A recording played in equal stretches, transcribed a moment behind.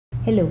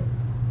Hello,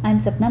 I'm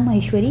Sapna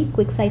Maheshwari,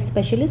 Quick Site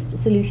Specialist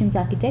Solutions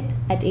Architect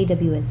at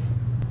AWS.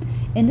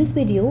 In this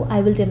video, I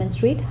will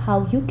demonstrate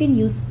how you can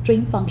use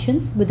string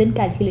functions within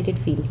calculated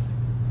fields.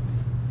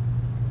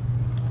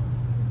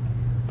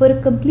 For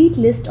a complete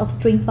list of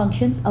string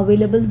functions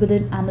available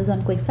within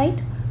Amazon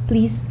QuickSight,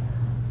 please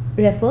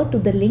refer to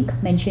the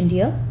link mentioned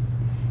here.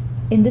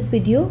 In this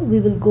video, we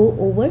will go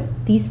over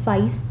these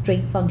 5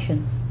 string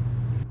functions.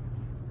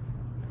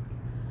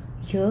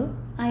 Here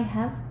I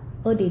have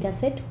a data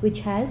set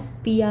which has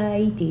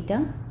PII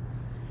data.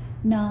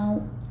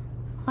 Now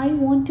I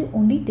want to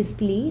only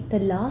display the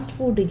last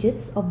 4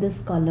 digits of this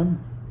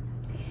column.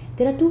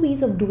 There are 2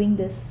 ways of doing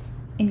this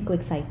in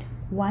QuickSight.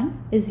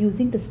 One is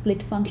using the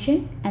split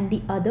function and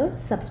the other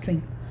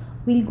substring.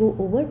 We'll go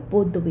over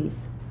both the ways.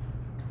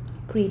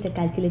 Create a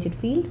calculated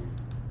field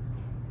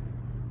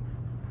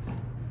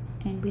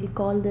and we'll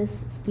call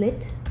this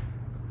split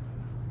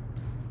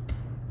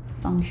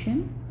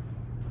function.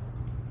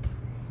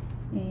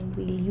 And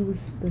we'll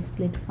use the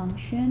split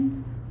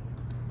function.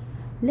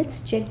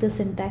 Let's check the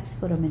syntax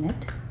for a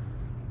minute.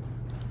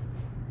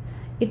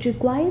 It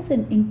requires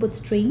an input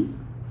string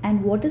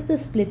and what is the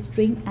split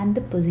string and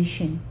the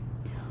position.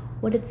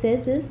 What it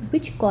says is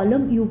which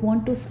column you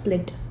want to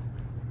split.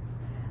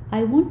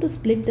 I want to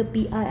split the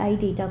PII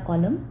data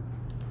column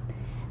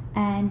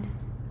and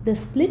the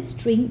split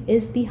string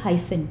is the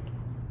hyphen,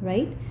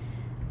 right?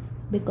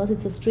 Because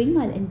it's a string,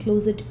 I'll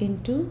enclose it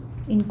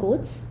in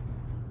quotes.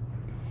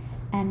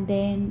 And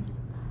then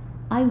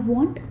I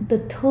want the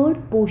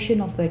third portion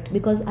of it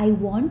because I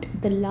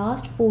want the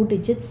last 4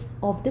 digits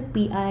of the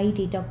PII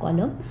data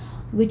column,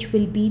 which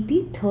will be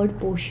the third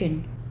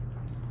portion.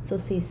 So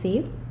say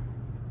save.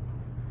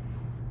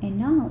 And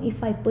now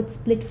if I put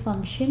split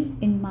function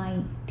in my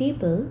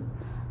table,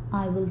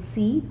 I will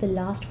see the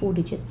last 4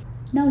 digits.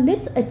 Now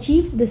let's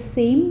achieve the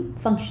same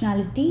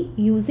functionality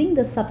using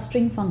the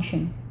substring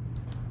function.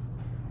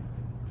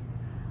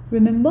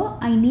 Remember,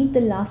 I need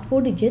the last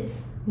 4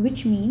 digits,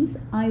 which means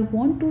I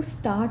want to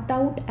start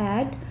out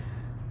at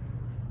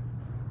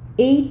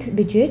 8th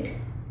digit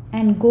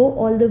and go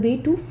all the way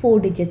to 4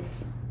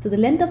 digits. So the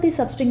length of the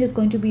substring is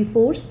going to be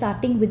 4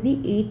 starting with the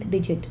 8th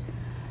digit.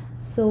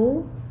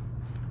 So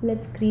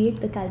let's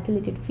create the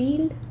calculated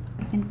field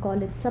and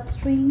call it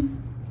substring.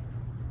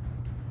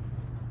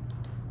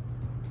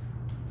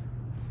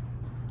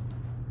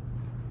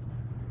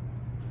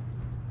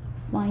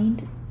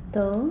 Find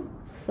the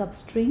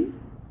substring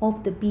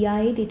of the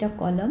PII data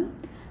column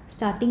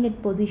starting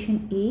at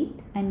position 8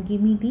 and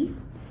give me the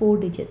 4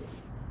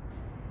 digits.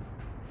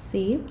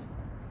 Save.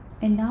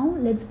 And now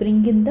let's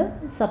bring in the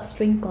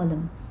substring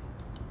column.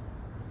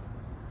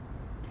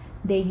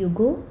 There you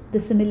go, the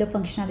similar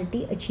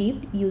functionality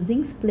achieved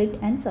using split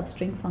and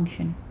substring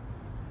function.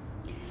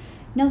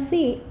 Now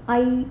say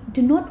I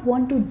do not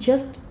want to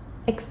just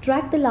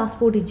extract the last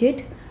 4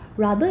 digit,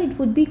 rather it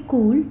would be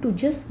cool to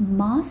just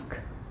mask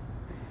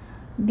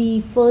the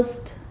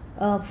first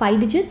 5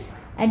 digits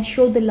and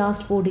show the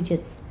last 4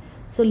 digits.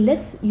 So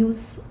let's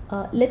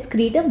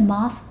create a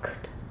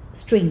masked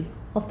string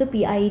of the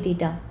PII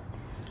data.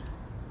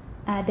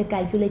 Add a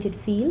calculated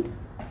field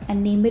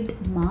and name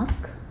it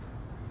mask.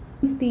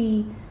 Use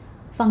the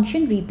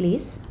function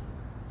replace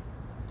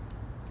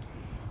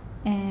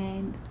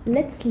and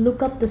let's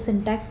look up the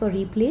syntax for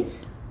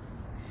replace.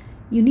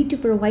 You need to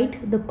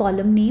provide the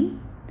column name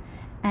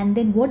and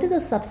then what is the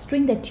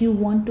substring that you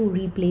want to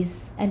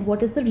replace and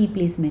what is the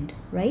replacement,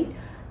 right?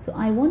 So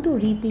I want to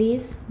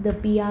replace the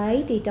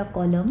PII data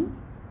column.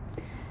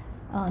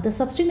 The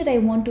substring that I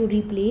want to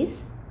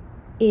replace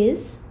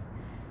is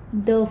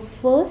the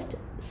first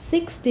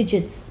 6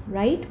 digits,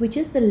 right? Which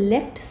is the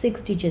left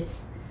 6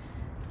 digits.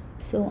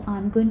 So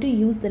I'm going to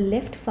use the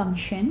left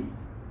function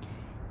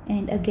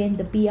and again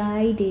the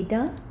PII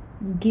data,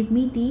 give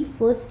me the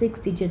first 6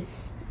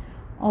 digits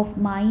of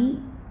my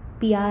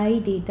PII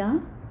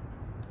data.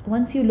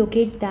 Once you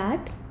locate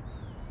that,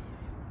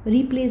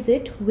 replace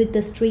it with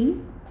the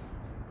string .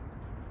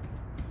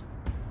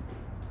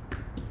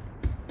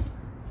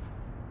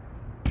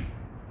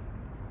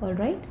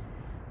 Alright,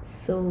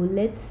 so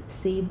let's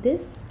save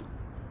this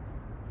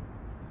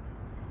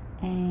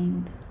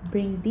and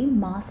bring the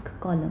mask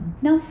column.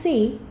 Now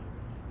say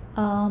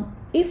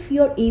if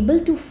you're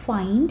able to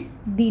find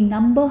the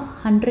number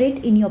 100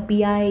 in your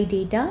PII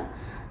data,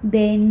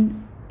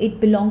 then it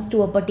belongs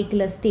to a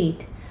particular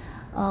state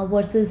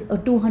versus a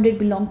 200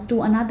 belongs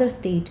to another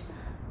state.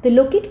 The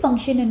locate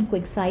function in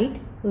QuickSight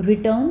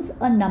returns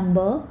a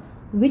number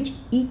which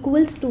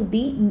equals to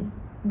the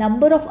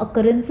number of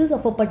occurrences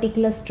of a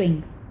particular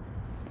string.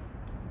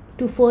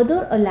 To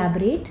further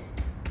elaborate,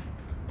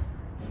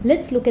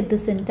 let's look at the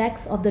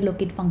syntax of the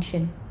locate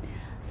function.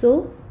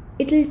 So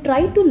it will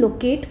try to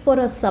locate for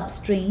a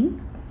substring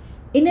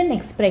in an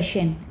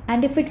expression,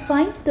 and if it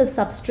finds the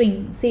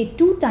substring say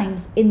 2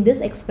 times in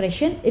this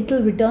expression, it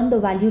will return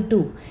the value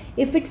 2.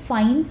 If it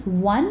finds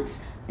once,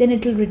 then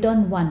it will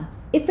return 1.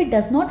 If it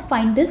does not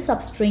find this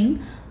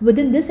substring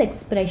within this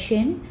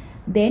expression,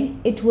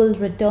 then it will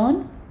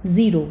return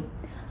 0.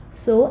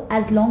 So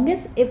as long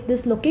as if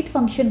this locate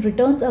function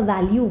returns a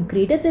value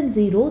greater than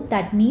 0,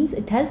 that means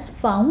it has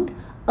found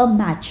a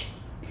match.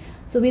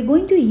 So we're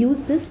going to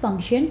use this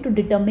function to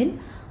determine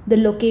the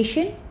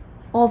location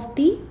of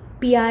the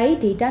PII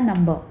data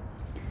number.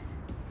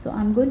 So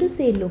I'm going to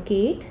say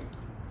locate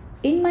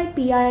in my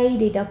PII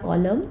data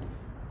column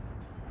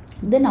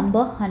the number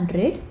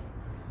 100,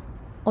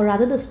 or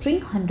rather the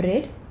string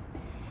 100,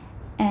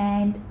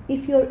 and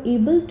if you're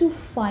able to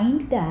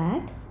find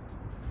that,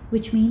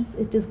 which means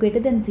it is greater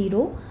than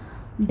 0,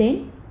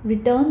 then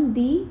return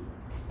the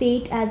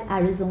state as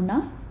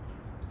Arizona.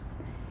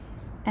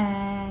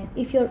 And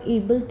if you're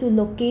able to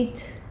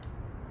locate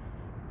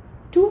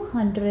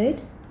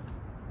 200,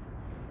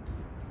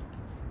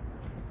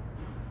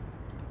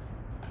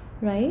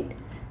 right,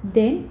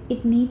 then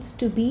it needs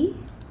to be,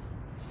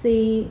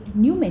 say,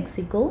 New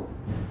Mexico.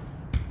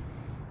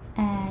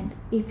 And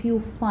if you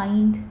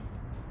find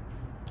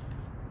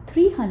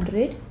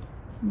 300,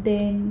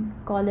 then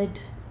call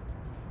it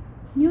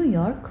New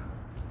York,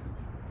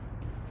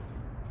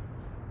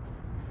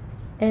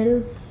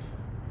 else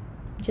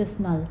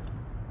just null.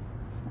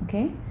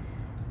 Okay,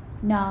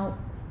 now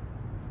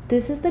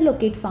this is the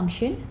locate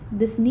function.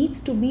 This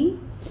needs to be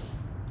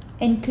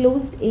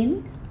enclosed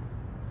in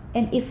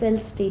an if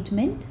else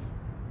statement.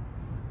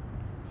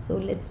 So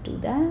let's do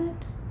that.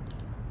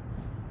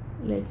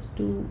 Let's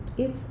do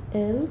if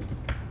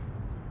else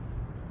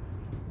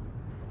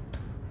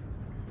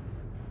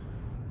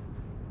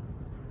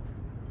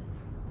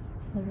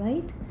all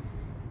right,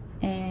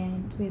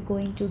 and we're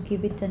going to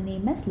give it a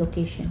name as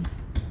location.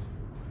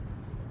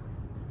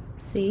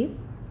 Save,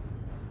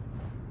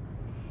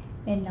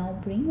 and now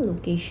bring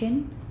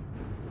location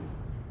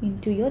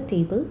into your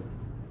table.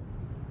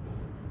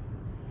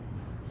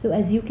 So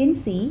as you can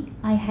see,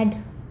 I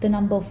had the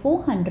number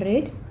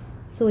 400,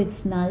 so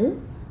it's null,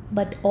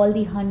 but all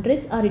the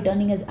hundreds are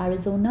returning as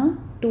Arizona,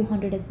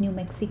 200 as New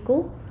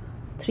Mexico,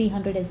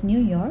 300 as New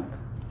York,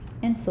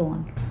 and so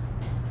on.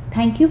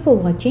 Thank you for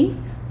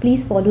watching.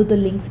 Please follow the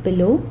links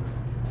below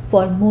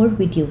for more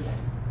videos.